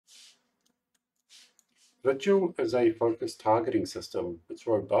Vigil is a focus targeting system. It's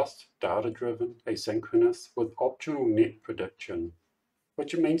robust, data-driven, asynchronous, with optional net prediction,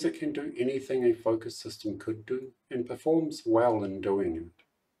 which means it can do anything a focus system could do and performs well in doing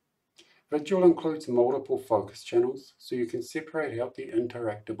it. Vigil includes multiple focus channels, so you can separate out the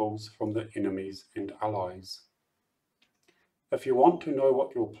interactables from the enemies and allies. If you want to know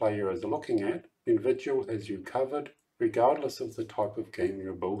what your player is looking at, then Vigil has you covered, regardless of the type of game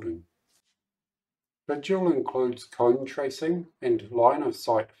you're building. Vigil includes cone tracing and line of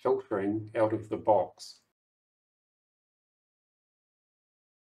sight filtering out of the box.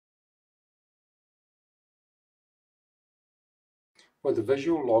 With a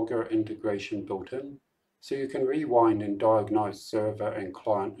Visual Logger integration built in, so you can rewind and diagnose server and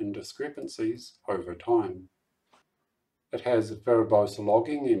client indiscrepancies over time. It has verbose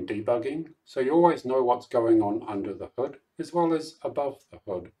logging and debugging, so you always know what's going on under the hood as well as above the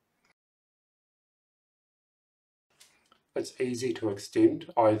hood. It's easy to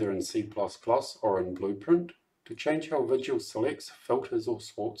extend either in C++ or in Blueprint to change how Vigil selects, filters or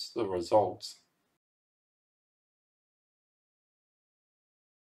sorts the results.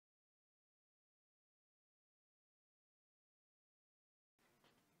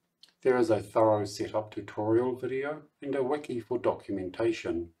 There is a thorough setup tutorial video and a wiki for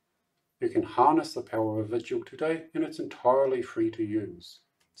documentation. You can harness the power of Vigil today and it's entirely free to use.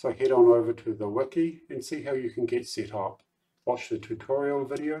 So head on over to the wiki and see how you can get set up. Watch the tutorial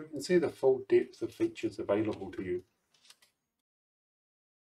video and see the full depth of features available to you.